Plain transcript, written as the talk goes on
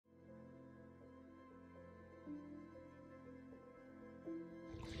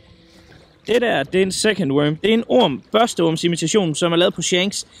Det der, det er en second worm. Det er en børsteormsimitation, som er lavet på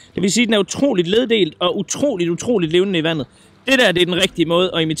shanks. Det vil sige, at den er utroligt leddelt og utroligt levende i vandet. Det der, det er den rigtige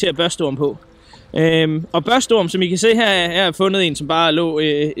måde at imitere børsteorm på. Og børsteorm, som I kan se her, jeg har fundet en, som bare lå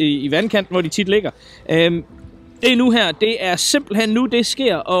i vandkanten, hvor de tit ligger. Det er nu her, det er simpelthen nu, det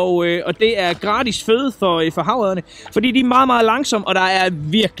sker, og det er gratis føde for havørrederne, fordi de er meget langsomme, og der er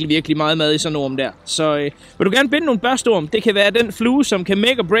virkelig meget mad i sådan en orm der. Så vil du gerne binde nogle børsteorm, det kan være den flue, som kan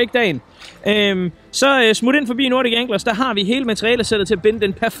make or break dagen, så smut ind forbi Nordic Anglers, der har vi hele materialesættet til at binde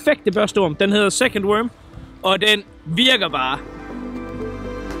den perfekte børsteorm. Den hedder Second Worm, og den virker bare.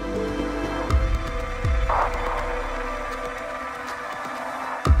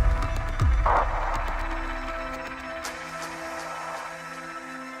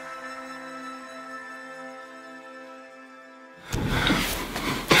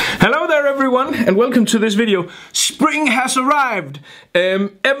 Hello there everyone and welcome to this video. Spring has arrived.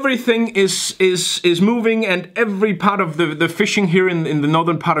 Everything is moving and every part of the fishing here in the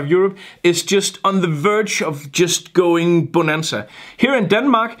northern part of Europe is just on the verge of just going bonanza. Here in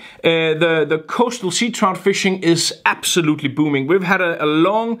Denmark, the coastal sea trout fishing is absolutely booming. We've had a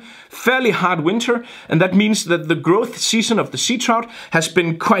long, fairly hard winter, and that means that the growth season of the sea trout has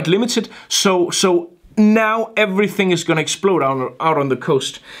been quite limited. So now everything is going to explode out on the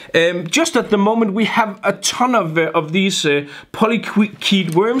coast. Just at the moment we have a ton of these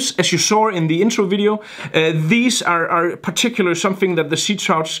polychaete worms, as you saw in the intro video. These are particularly something that the sea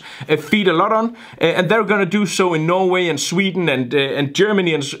trouts feed a lot on, and they're going to do so in Norway and Sweden and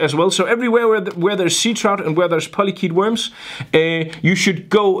Germany as well. So everywhere where there's sea trout and where there's polychaete worms, you should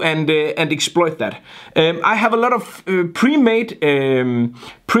go and exploit that. I have a lot of pre-made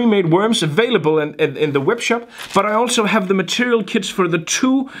worms available in the web shop, but I also have the material kits for the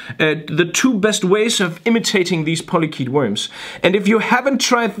two best ways of imitating these polychaete worms. And if you haven't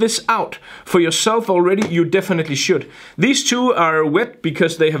tried this out for yourself already, you definitely should. These two are wet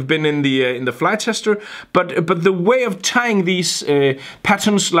because they have been in the fly tester, but the way of tying these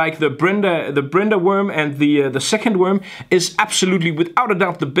patterns like the Brenda worm and the second worm is absolutely without a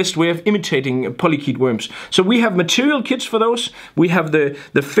doubt the best way of imitating polychaete worms. So we have material kits for those. We have the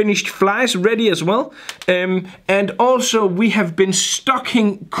finished flies ready as well, and also we have been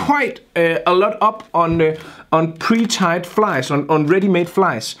stocking quite a lot up on pre-tied flies, on ready-made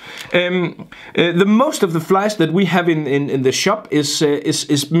flies. The most of the flies that we have in the shop is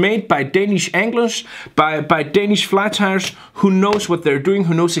made by Danish anglers, by Danish fly tyers who knows what they're doing,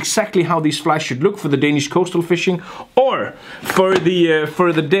 who knows exactly how these flies should look for the Danish coastal fishing or for the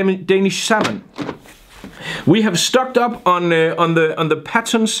Danish salmon. We have stocked up on the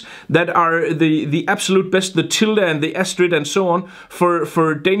patterns that are the absolute best, the Tilde and the Astrid and so on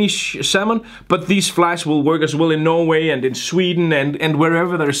for Danish salmon, but these flies will work as well in Norway and in Sweden and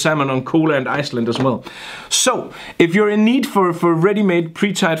wherever there's salmon, on Kola and Iceland as well. So if you're in need for ready-made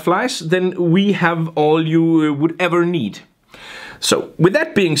pre-tied flies, then we have all you would ever need. So, with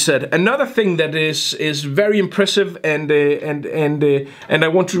that being said, another thing that is very impressive and I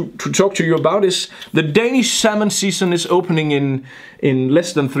want to talk to you about is the Danish salmon season is opening in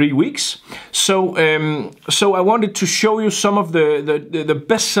less than 3 weeks. So I wanted to show you some of the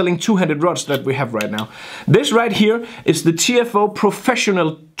best-selling two-handed rods that we have right now. This right here is the TFO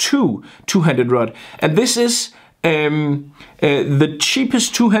Professional 2 two-handed rod, and this is the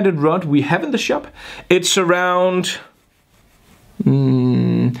cheapest two-handed rod we have in the shop. It's around.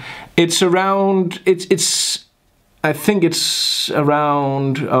 I think it's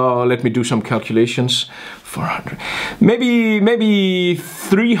around, let me do some calculations, 400, maybe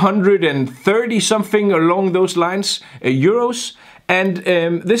 330 something along those lines, euros. And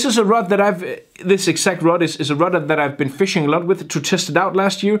this is a rod that this exact rod is a rod that I've been fishing a lot with to test it out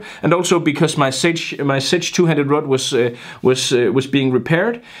last year, and also because my Sage two-handed rod was being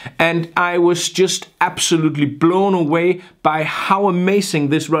repaired, and I was just absolutely blown away by how amazing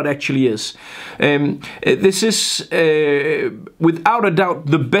this rod actually is. This is without a doubt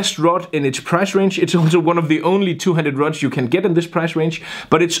the best rod in its price range. It's also one of the only two-handed rods you can get in this price range,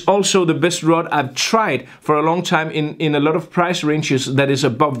 but it's also the best rod I've tried for a long time in a lot of price ranges that is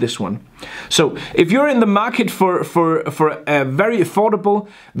above this one. So if you're in the market for a very affordable,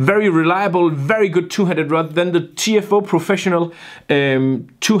 very reliable, very good two-handed rod, then the TFO Professional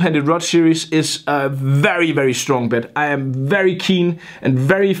two-handed rod series is a very strong bet. I am very keen and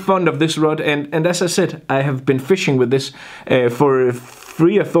very fond of this rod, and as I said, I have been fishing with this for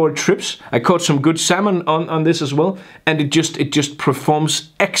free Thor trips. I caught some good salmon on this as well, and it just performs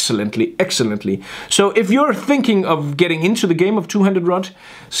excellently. So if you're thinking of getting into the game of two-handed rods,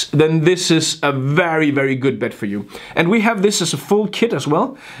 then this is a very good bet for you. And we have this as a full kit as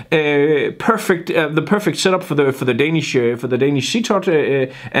well. The perfect setup for the Danish sea trout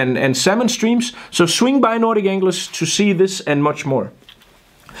and salmon streams. So swing by Nordic Anglers to see this and much more.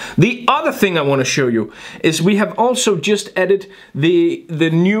 The other thing I want to show you is we have also just added the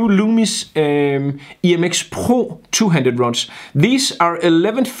new Loomis EMX Pro two-handed rods. These are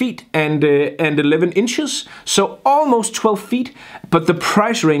 11 feet and 11 inches, so almost 12 feet, but the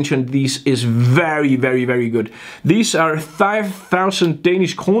price range on these is very good. These are 5,000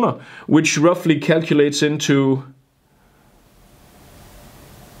 Danish kroner, which roughly calculates into...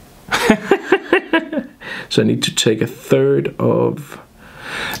 So I need to take a third of...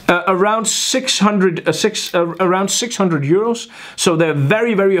 around 600 euros, so they're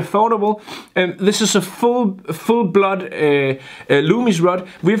very affordable. And this is a full blood Loomis rod.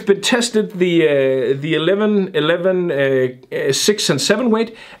 We've been tested the 11, 6 and 7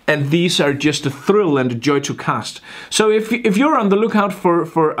 weight, and these are just a thrill and a joy to cast. So if you're on the lookout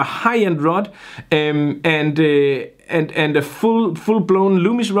for a high-end rod and a full-blown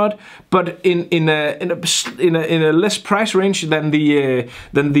Loomis rod, but in a less price range than the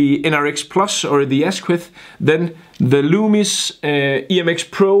NRX Plus or the Asquith, then the Loomis EMX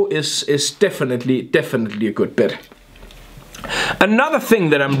Pro is definitely a good bet. Another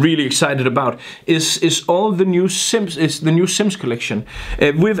thing that I'm really excited about is all the new Sims, the new Sims collection.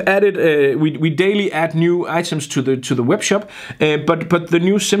 We've added we daily add new items to the web shop, but the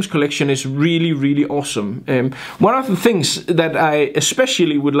new Sims collection is really awesome. One of the things that I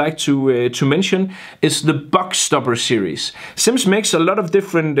especially would like to mention is the Box Stopper series. Sims makes a lot of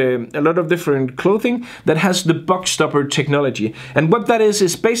different clothing that has the Box Stopper technology, and what that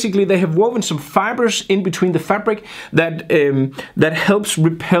is basically they have woven some fibers in between the fabric that helps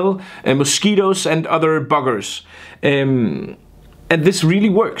repel mosquitoes and other buggers. And this really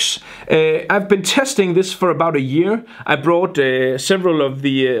works. I've been testing this for about a year. I brought several of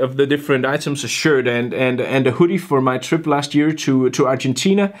the different items, a shirt and a hoodie for my trip last year to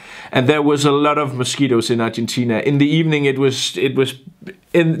Argentina, and there was a lot of mosquitoes in Argentina. In the evening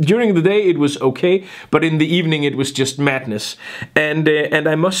during the day it was okay, but in the evening it was just madness. And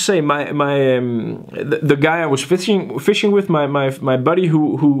I must say the guy I was fishing with, my buddy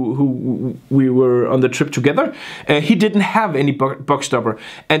who we were on the trip together, he didn't have any box stopper,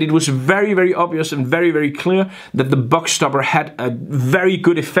 and it was very obvious and very clear that the box stopper had a very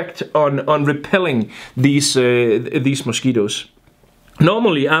good effect on repelling these mosquitoes.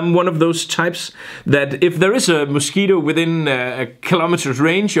 Normally, I'm one of those types that if there is a mosquito within a kilometer's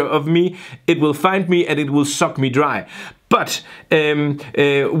range of me, it will find me and it will suck me dry. But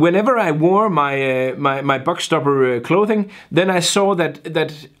whenever I wore my box stopper clothing, then I saw that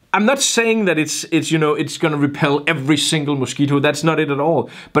I'm not saying that it's gonna repel every single mosquito. That's not it at all.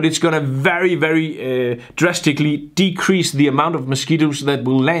 But it's gonna very drastically decrease the amount of mosquitoes that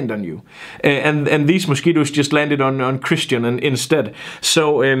will land on you. And these mosquitoes just landed on Christian instead.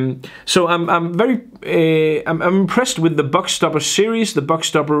 So I'm impressed with the Box Stopper series, the Box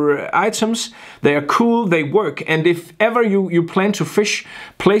Stopper items. They are cool. They work. And if ever you plan to fish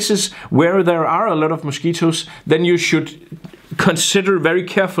places where there are a lot of mosquitoes, then you should consider very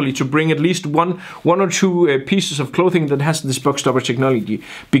carefully to bring at least one or two pieces of clothing that has this box stopper technology,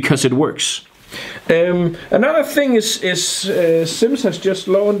 because it works. Another thing is Sims has just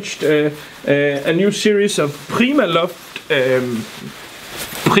launched a new series of PrimaLoft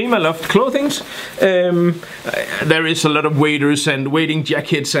clothings. There is a lot of waders and wading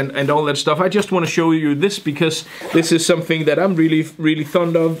jackets and all that stuff. I just want to show you this because this is something that I'm really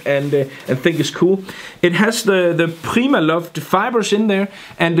fond of and think is cool. It has the PrimaLoft fibers in there,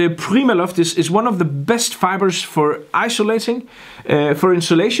 and the PrimaLoft is one of the best fibers for isolating, for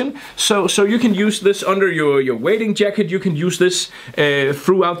insulation. So you can use this under your wading jacket. You can use this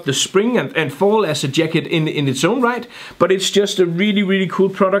throughout the spring and fall as a jacket in its own right. But it's just a really cool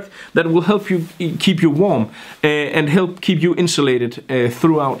product that will help you keep you warm and help keep you insulated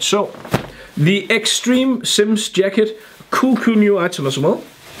throughout. So the Extreme Sims jacket, cool new item as well.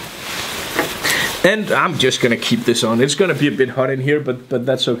 And I'm just gonna keep this on. It's gonna be a bit hot in here, but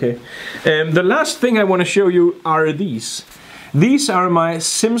that's okay. The last thing I want to show you are these. These are my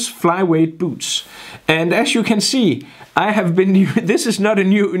Simms Flyweight boots. And as you can see, I have been, this is not a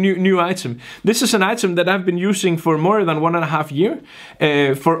new item. This is an item that I've been using for more than 1.5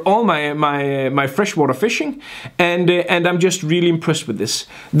 years for all my freshwater fishing, and I'm just really impressed with this.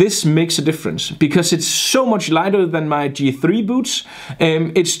 This makes a difference because it's so much lighter than my G3 boots.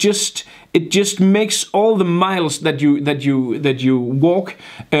 It just makes all the miles that you walk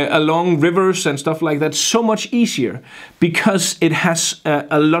along rivers and stuff like that so much easier because it has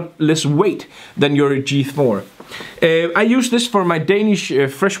a lot less weight than your G4. I use this for my Danish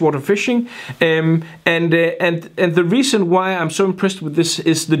freshwater fishing, and the reason why I'm so impressed with this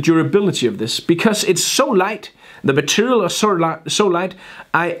is the durability of this, because it's so light. The material is so light,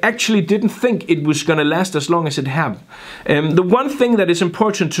 I actually didn't think it was going to last as long as it have. The one thing that is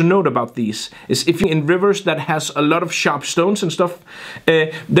important to note about these is if you're in rivers that has a lot of sharp stones and stuff,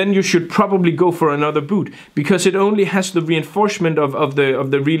 then you should probably go for another boot, because it only has the reinforcement of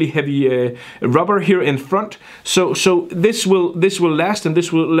the really heavy rubber here in front. So this will last, and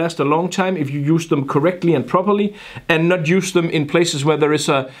this will last a long time if you use them correctly and properly, and not use them in places where there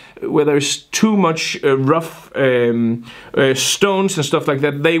is too much rough stones and stuff like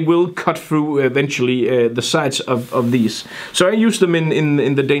that. They will cut through eventually the sides of these. So I use them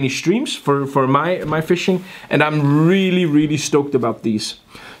in the Danish streams for my fishing, and I'm really stoked about these.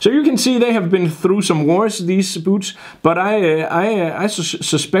 So you can see they have been through some wars, these boots, but I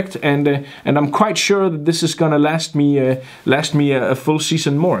suspect and I'm quite sure that this is gonna last me a full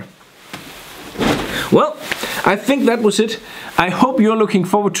season more. Well, I think that was it. I hope you're looking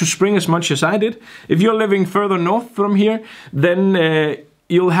forward to spring as much as I did. If you're living further north from here, then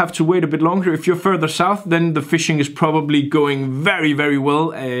you'll have to wait a bit longer. If you're further south, then the fishing is probably going very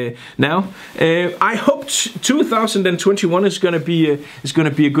well now. I hope 2021 is gonna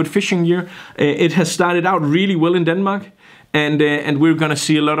be a good fishing year. It has started out really well in Denmark. And we're gonna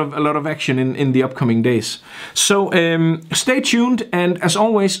see a lot of action in the upcoming days. So stay tuned, and as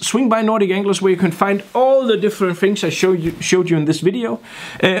always, swing by Nordic Anglers where you can find all the different things I showed you in this video.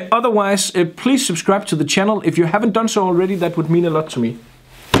 Otherwise, please subscribe to the channel if you haven't done so already. That would mean a lot to me.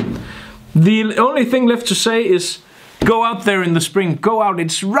 The only thing left to say is, go out there in the spring. Go out.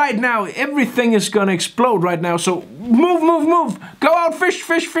 It's right now. Everything is gonna explode right now. So move. Go out, fish.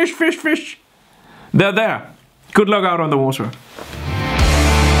 They're there. Good luck out on the water.